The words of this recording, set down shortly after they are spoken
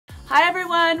Hi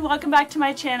everyone, welcome back to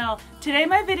my channel. Today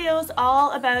my video is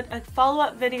all about a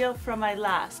follow-up video from my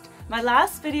last. My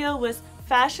last video was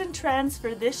fashion trends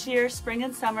for this year, spring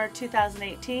and summer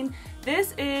 2018.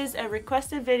 This is a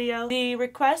requested video. The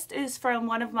request is from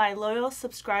one of my loyal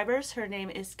subscribers. Her name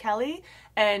is Kelly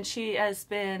and she has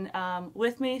been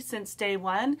with me since day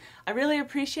one. I really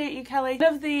appreciate you, Kelly.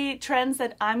 One of the trends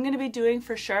that I'm going to be doing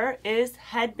for sure is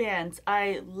headbands.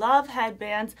 I love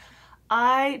headbands.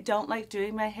 I don't like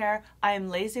doing my hair. I am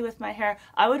lazy with my hair.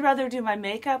 I would rather do my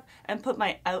makeup and put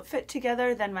my outfit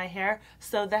together than my hair.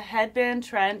 So the headband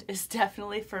trend is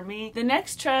definitely for me. The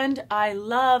next trend I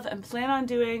love and plan on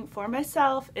doing for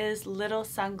myself is little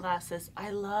sunglasses. I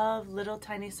love little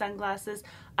tiny sunglasses.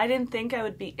 I didn't think I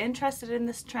would be interested in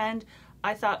this trend.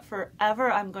 I thought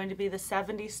forever I'm going to be the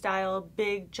 70s style,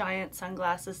 big giant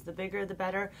sunglasses, the bigger the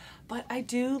better. But I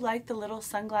do like the little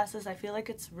sunglasses. I feel like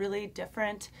it's really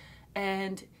different.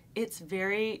 And it's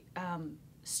very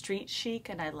street chic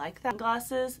and I like that.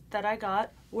 Glasses that I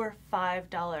got were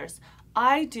 $5.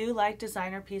 I do like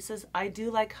designer pieces. I do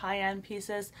like high-end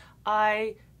pieces.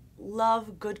 I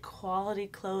love good quality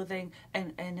clothing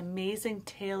and amazing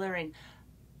tailoring.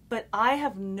 But I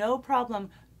have no problem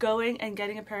going and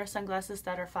getting a pair of sunglasses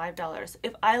that are $5.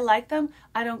 If I like them,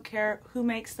 I don't care who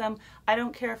makes them. I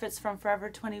don't care if it's from Forever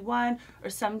 21 or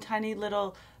some tiny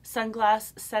little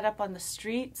sunglass set up on the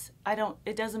streets.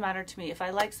 It doesn't matter to me. If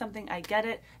I like something, I get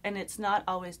it, and it's not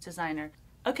always designer.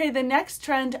 Okay, the next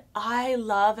trend I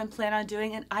love and plan on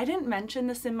doing, and I didn't mention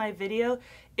this in my video,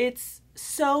 it's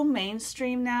so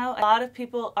mainstream now. A lot of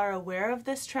people are aware of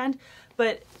this trend,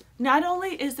 but not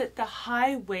only is it the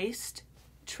high waist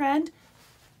trend,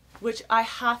 which I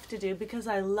have to do because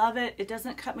I love it. It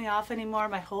doesn't cut me off anymore.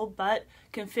 My whole butt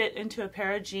can fit into a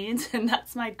pair of jeans, and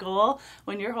that's my goal.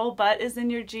 When your whole butt is in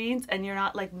your jeans and you're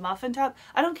not like muffin top,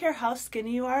 I don't care how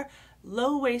skinny you are,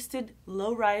 low-waisted,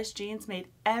 low-rise jeans made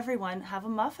everyone have a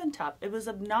muffin top. It was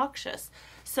obnoxious.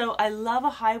 So I love a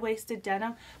high-waisted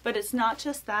denim, but it's not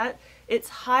just that. It's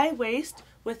high waist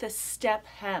with a step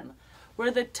hem, where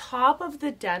the top of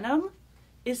the denim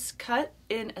is cut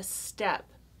in a step.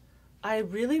 I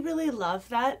really, really love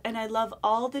that, and I love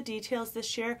all the details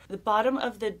this year. The bottom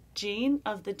of the jean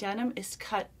of the denim is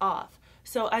cut off.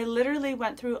 So I literally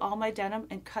went through all my denim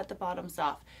and cut the bottoms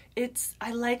off.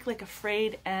 I like a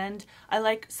frayed end. I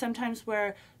like sometimes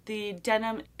where the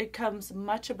denim, it comes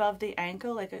much above the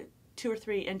ankle, like 2 or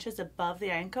 3 inches above the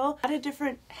ankle. A lot of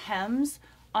different hems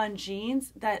on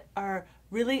jeans that are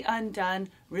really undone,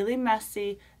 really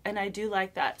messy, and I do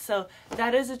like that. So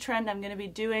that is a trend I'm going to be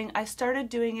doing. I started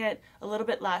doing it a little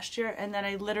bit last year, and then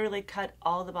I literally cut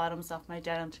all the bottoms off my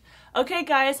denim. Okay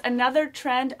guys, another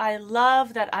trend I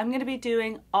love that I'm going to be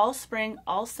doing all spring,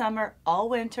 all summer, all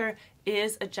winter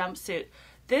is a jumpsuit.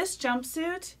 This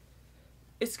jumpsuit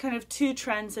is kind of 2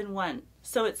 trends in one.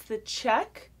 So it's the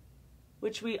check,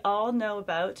 which we all know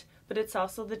about, but it's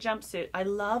also the jumpsuit. I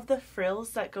love the frills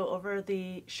that go over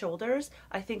the shoulders.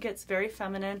 I think it's very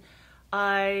feminine.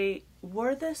 I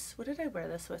wore this, what did I wear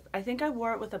this with? I think I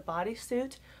wore it with a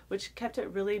bodysuit, which kept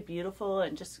it really beautiful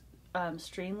and just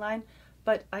streamlined.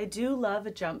 But I do love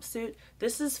a jumpsuit.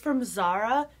 This is from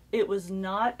Zara. It was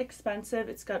not expensive.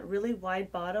 It's got really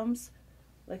wide bottoms,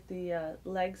 like the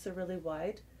legs are really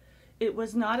wide. It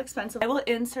was not expensive. I will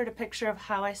insert a picture of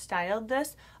how I styled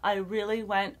this. I really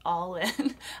went all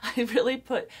in. I really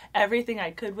put everything I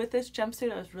could with this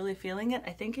jumpsuit. I was really feeling it. I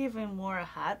think I even wore a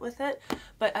hat with it,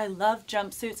 but I love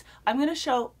jumpsuits. I'm gonna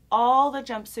show all the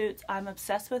jumpsuits I'm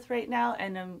obsessed with right now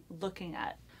and I'm looking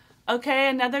at. Okay,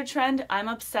 another trend I'm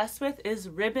obsessed with is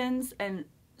ribbons and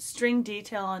string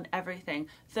detail on everything.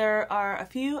 There are a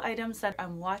few items that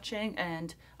I'm watching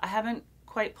and I haven't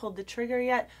quite pulled the trigger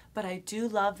yet, but I do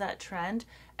love that trend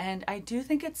and I do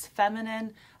think it's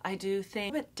feminine. I do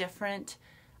think it's different.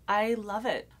 I love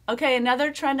it. Okay,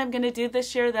 another trend I'm going to do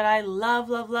this year that I love,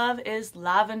 love, love is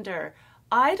lavender.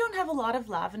 I don't have a lot of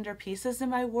lavender pieces in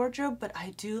my wardrobe, but I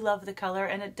do love the color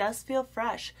and it does feel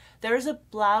fresh. There's a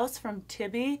blouse from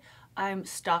Tibby I'm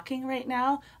stocking right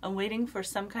now. I'm waiting for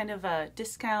some kind of a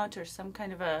discount or some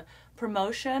kind of a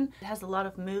promotion. It has a lot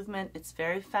of movement. It's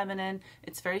very feminine.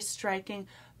 It's very striking.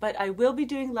 But I will be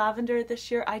doing lavender this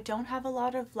year. I don't have a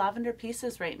lot of lavender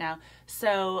pieces right now.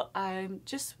 So I'm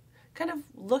just kind of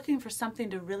looking for something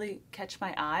to really catch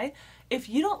my eye. If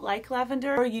you don't like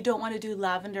lavender or you don't want to do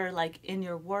lavender like in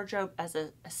your wardrobe as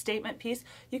a statement piece,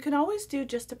 you can always do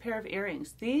just a pair of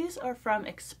earrings. These are from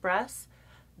Express.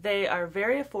 They are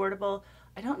very affordable.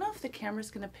 I don't know if the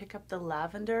camera's going to pick up the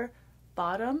lavender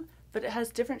bottom, but it has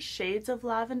different shades of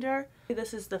lavender.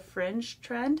 This is the fringe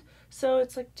trend, so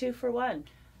it's like 2 for 1.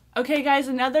 Okay guys,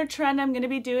 another trend I'm going to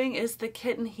be doing is the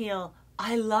kitten heel.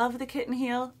 I love the kitten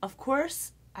heel. Of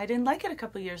course, I didn't like it a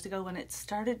couple years ago when it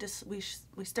started to,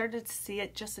 we started to see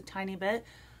it just a tiny bit.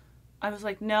 I was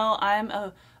like, no, I'm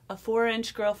a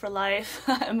 4-inch girl for life.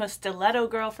 I'm a stiletto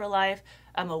girl for life.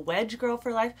 I'm a wedge girl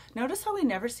for life. Notice how we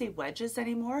never see wedges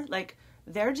anymore? Like,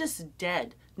 they're just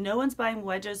dead. No one's buying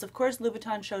wedges. Of course,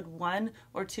 Louboutin showed 1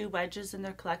 or 2 wedges in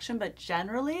their collection, but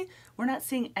generally, we're not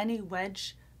seeing any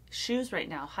wedge shoes right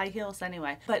now, high heels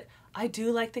anyway. But I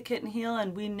do like the kitten heel,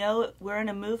 and we know we're in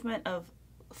a movement of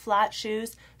flat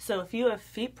shoes, so if you have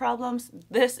feet problems,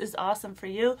 this is awesome for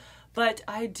you. But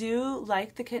I do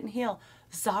like the kitten heel.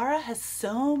 Zara has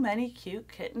so many cute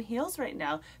kitten heels right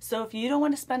now, so if you don't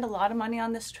want to spend a lot of money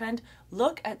on this trend,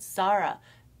 look at Zara.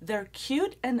 They're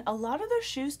cute, and a lot of their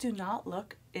shoes do not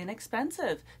look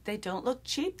inexpensive. They don't look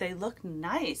cheap, they look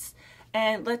nice.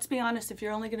 And let's be honest, if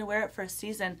you're only going to wear it for a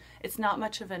season, it's not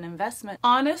much of an investment.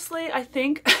 Honestly, I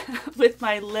think with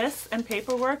my lists and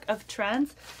paperwork of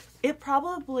trends, it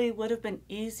probably would have been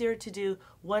easier to do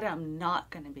what I'm not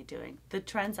going to be doing, the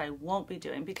trends I won't be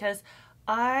doing, because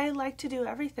I like to do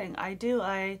everything. I do.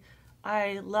 I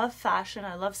love fashion.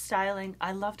 I love styling.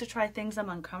 I love to try things I'm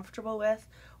uncomfortable with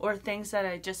or things that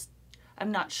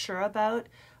I'm not sure about.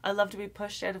 I love to be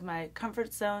pushed out of my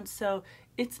comfort zone. So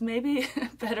it's maybe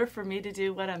better for me to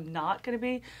do what I'm not going to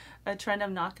be, a trend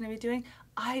I'm not going to be doing.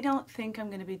 I don't think I'm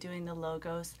going to be doing the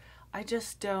logos. I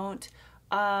just don't.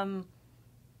 I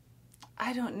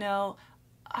don't know.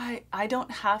 I don't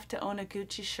have to own a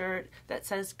Gucci shirt that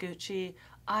says Gucci.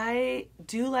 I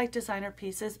do like designer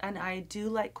pieces, and I do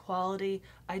like quality.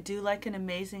 I do like an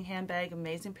amazing handbag,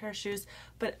 amazing pair of shoes,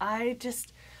 but I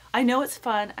know it's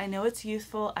fun, I know it's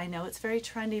youthful, I know it's very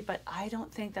trendy, but I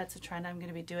don't think that's a trend I'm going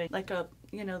to be doing. Like the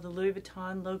Louis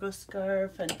Vuitton logo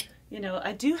scarf, and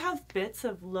I do have bits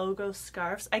of logo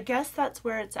scarves. I guess that's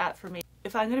where it's at for me.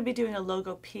 If I'm going to be doing a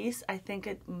logo piece, I think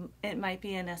it might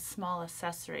be in a small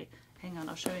accessory. Hang on,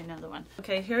 I'll show you another one.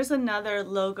 Okay, here's another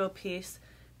logo piece.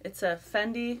 It's a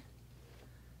Fendi.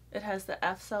 It has the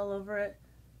F's all over it.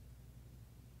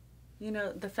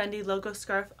 The Fendi logo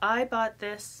scarf. I bought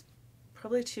this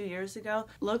probably 2 years ago.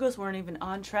 Logos weren't even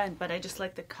on trend, but I just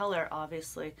like the color,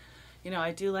 obviously.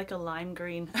 I do like a lime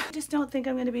green. I just don't think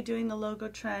I'm going to be doing the logo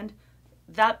trend.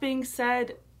 That being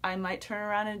said, I might turn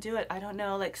around and do it. I don't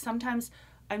know. Like, sometimes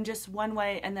I'm just one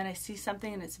way and then I see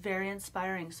something and it's very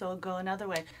inspiring, so I'll go another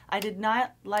way. I did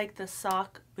not like the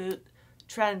sock boot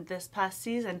trend this past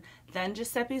season. Then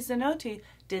Giuseppe Zanotti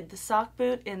did the sock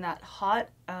boot in that hot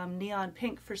neon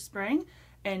pink for spring,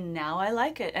 and now I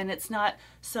like it. And it's not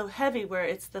so heavy where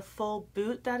it's the full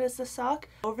boot that is the sock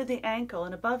over the ankle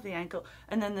and above the ankle,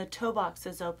 and then the toe box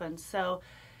is open. So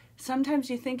sometimes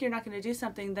you think you're not going to do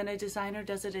something, then a designer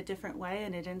does it a different way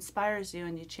and it inspires you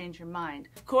and you change your mind.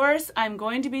 Of course, I'm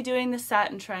going to be doing the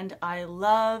satin trend. I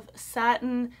love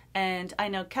satin, and I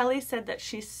know Kelly said that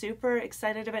she's super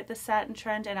excited about the satin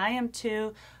trend, and I am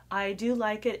too. I do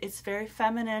like it. It's very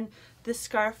feminine. This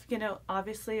scarf,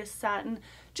 obviously is satin.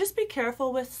 Just be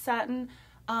careful with satin.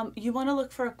 You want to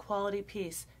look for a quality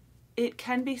piece. It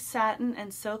can be satin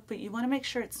and silk, but you want to make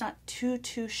sure it's not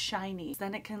too shiny.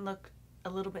 Then it can look a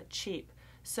little bit cheap.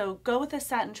 So go with a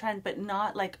satin trend, but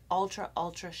not like ultra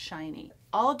shiny.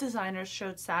 All designers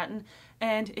showed satin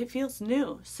and it feels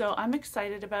new, so I'm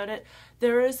excited about it.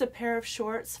 There is a pair of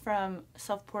shorts from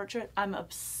Self Portrait I'm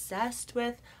obsessed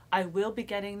with. I will be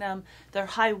getting them. They're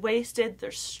high-waisted,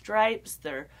 they're stripes,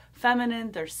 they're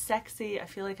feminine, they're sexy. I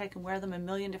feel like I can wear them a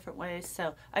million different ways,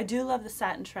 so I do love the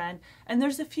satin trend. And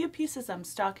there's a few pieces I'm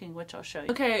stocking, which I'll show you.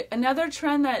 Okay, another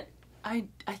trend that I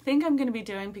think I'm going to be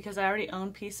doing, because I already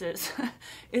own pieces,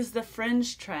 is the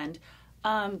fringe trend.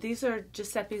 These are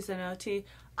Giuseppe Zanotti.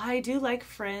 I do like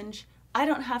fringe. I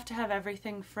don't have to have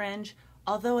everything fringe,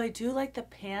 although I do like the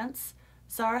pants.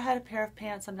 Zara had a pair of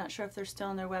pants, I'm not sure if they're still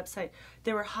on their website.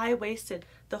 They were high-waisted.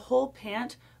 The whole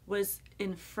pant was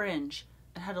in fringe.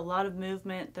 It had a lot of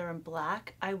movement. They're in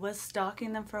black. I was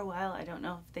stocking them for a while. I don't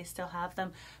know if they still have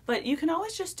them. But you can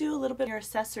always just do a little bit of your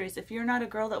accessories. If you're not a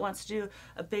girl that wants to do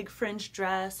a big fringe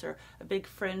dress or a big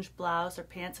fringe blouse or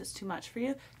pants that's too much for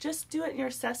you, just do it in your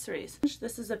accessories.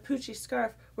 This is a Pucci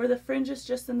scarf where the fringe is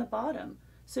just in the bottom.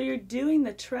 So you're doing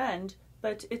the trend,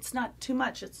 but it's not too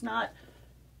much. It's not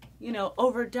you know,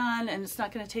 overdone and it's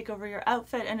not going to take over your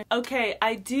outfit. And okay,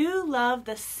 I do love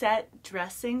the set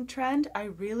dressing trend. I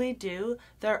really do.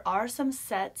 There are some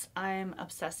sets I'm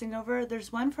obsessing over.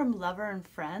 There's one from Lover and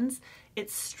Friends.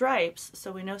 It's stripes,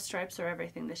 so we know stripes are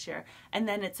everything this year. And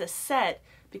then it's a set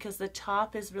because the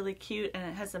top is really cute and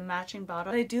it has a matching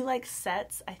bottom. I do like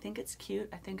sets. I think it's cute.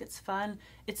 I think it's fun.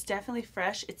 It's definitely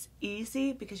fresh. It's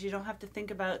easy because you don't have to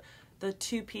think about the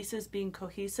two pieces being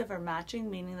cohesive or matching,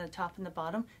 meaning the top and the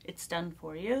bottom. It's done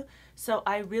for you. So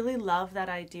I really love that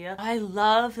idea. I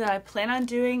love that I plan on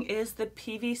doing is the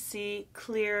PVC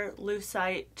clear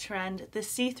lucite trend, the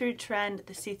see-through trend,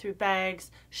 the see-through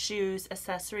bags, shoes,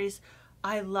 accessories.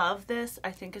 I love this. I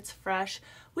think it's fresh.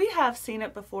 We have seen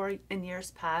it before in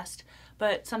years past,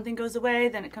 but something goes away,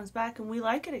 then it comes back and we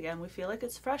like it again. We feel like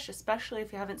it's fresh, especially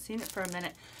if you haven't seen it for a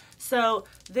minute. So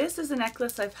this is a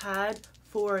necklace I've had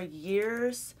for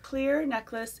years. Clear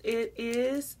necklace. It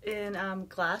is in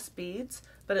glass beads,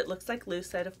 but it looks like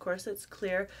lucite. Of course it's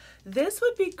clear. This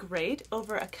would be great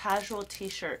over a casual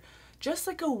t-shirt. Just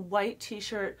like a white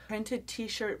t-shirt, printed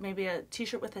t-shirt, maybe a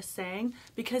t-shirt with a saying,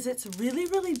 because it's really,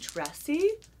 really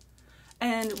dressy.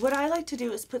 And what I like to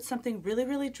do is put something really,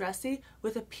 really dressy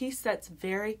with a piece that's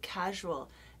very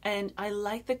casual. And I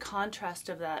like the contrast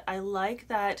of that. I like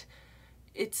that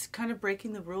it's kind of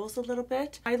breaking the rules a little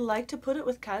bit. I like to put it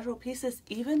with casual pieces,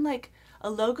 even like a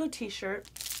logo t-shirt,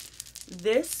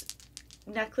 this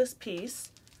necklace piece,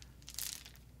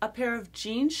 a pair of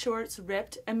jean shorts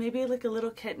ripped, and maybe like a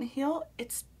little kitten heel.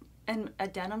 And a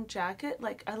denim jacket.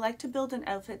 Like, I like to build an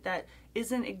outfit that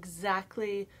isn't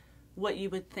exactly what you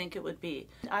would think it would be.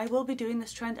 I will be doing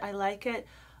this trend. I like it.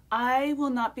 I will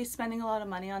not be spending a lot of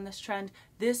money on this trend.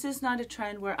 This is not a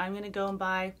trend where I'm going to go and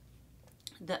buy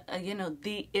the you know,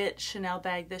 the Chanel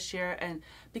bag this year, and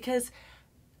because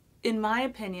in my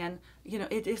opinion, you know,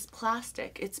 it is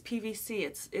plastic, it's PVC,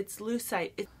 it's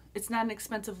lucite, it's not an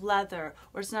expensive leather,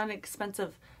 or it's not an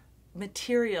expensive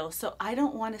material, so I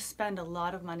don't want to spend a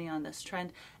lot of money on this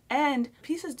trend, and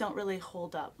pieces don't really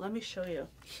hold up. Let me show you.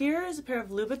 Here is a pair of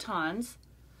Louboutins.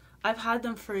 I've had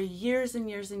them for years and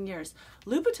years and years.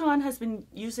 Louboutin has been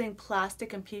using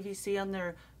plastic and PVC on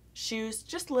their shoes,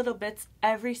 just little bits,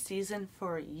 every season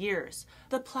for years.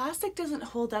 The plastic doesn't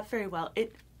hold up very well.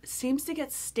 It seems to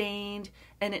get stained,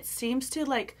 and it seems to,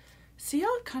 like, see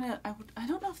how it kind of, I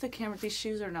don't know if the camera, these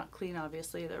shoes are not clean,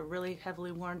 obviously, they're really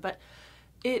heavily worn, but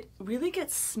it really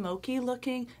gets smoky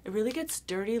looking, it really gets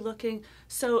dirty looking.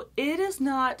 So it is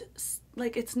not,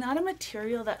 like, it's not a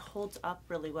material that holds up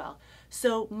really well.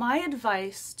 So my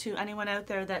advice to anyone out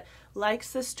there that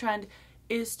likes this trend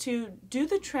is to do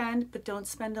the trend, but don't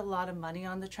spend a lot of money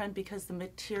on the trend because the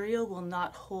material will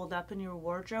not hold up in your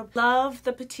wardrobe. Love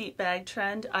the petite bag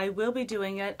trend. I will be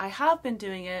doing it. I have been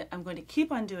doing it. I'm going to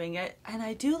keep on doing it. And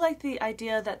I do like the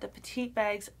idea that the petite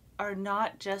bags are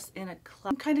not just in a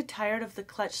clutch. I'm kind of tired of the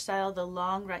clutch style, the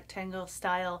long rectangle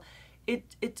style.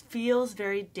 It feels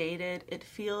very dated. It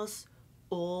feels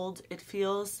old. It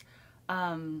feels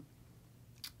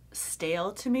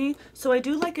stale to me. So I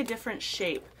do like a different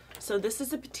shape. So this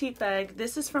is a petite bag.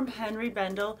 This is from Henry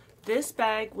Bendel. This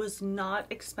bag was not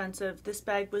expensive. This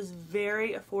bag was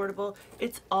very affordable.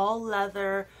 It's all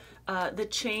leather. The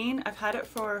chain, I've had it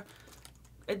for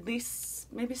at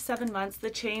least maybe 7 months.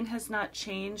 The chain has not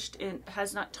changed, it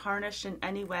has not tarnished in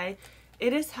any way.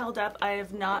 It is held up. I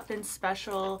have not been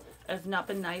special. I've not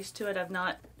been nice to it. I've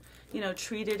not, you know,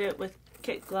 treated it with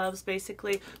kit gloves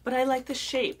basically, but I like the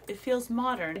shape. It feels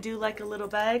modern. I do like a little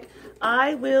bag.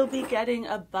 I will be getting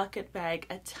a bucket bag,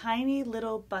 a tiny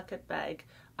little bucket bag.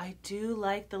 I do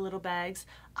like the little bags.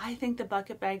 I think the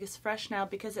bucket bag is fresh now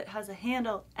because it has a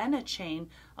handle and a chain.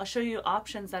 I'll show you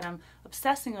options that I'm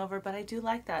obsessing over, but I do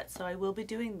like that, so I will be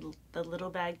doing the little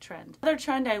bag trend. Another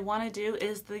trend I want to do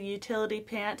is the utility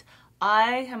pant.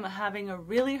 I am having a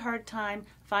really hard time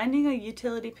finding a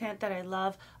utility pant that I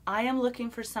love. I am looking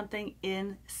for something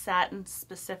in satin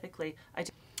specifically.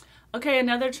 Okay,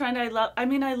 another trend I love. I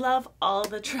mean, I love all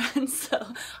the trends,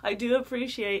 so I do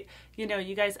appreciate, you know,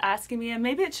 you guys asking me, and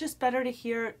maybe it's just better to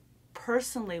hear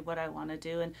personally what I want to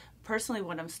do and personally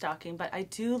what I'm stocking, but I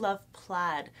do love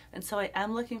plaid, and so I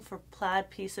am looking for plaid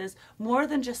pieces, more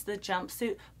than just the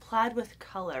jumpsuit, plaid with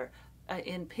color.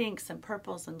 In pinks and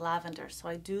purples and lavender, so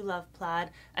I do love plaid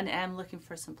and am looking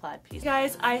for some plaid pieces.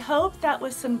 Guys, I hope that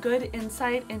was some good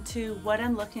insight into what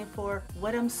I'm looking for,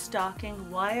 what I'm stocking,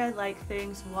 why I like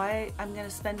things, why I'm going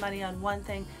to spend money on one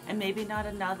thing and maybe not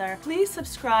another. Please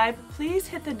subscribe, please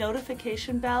hit the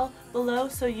notification bell below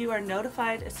so you are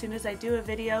notified as soon as I do a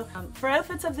video. For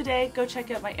outfits of the day, go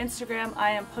check out my Instagram. I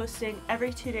am posting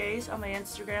every 2 days on my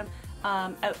Instagram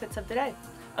outfits of the day.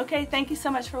 Okay, thank you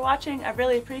so much for watching. I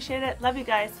really appreciate it. Love you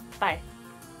guys. Bye.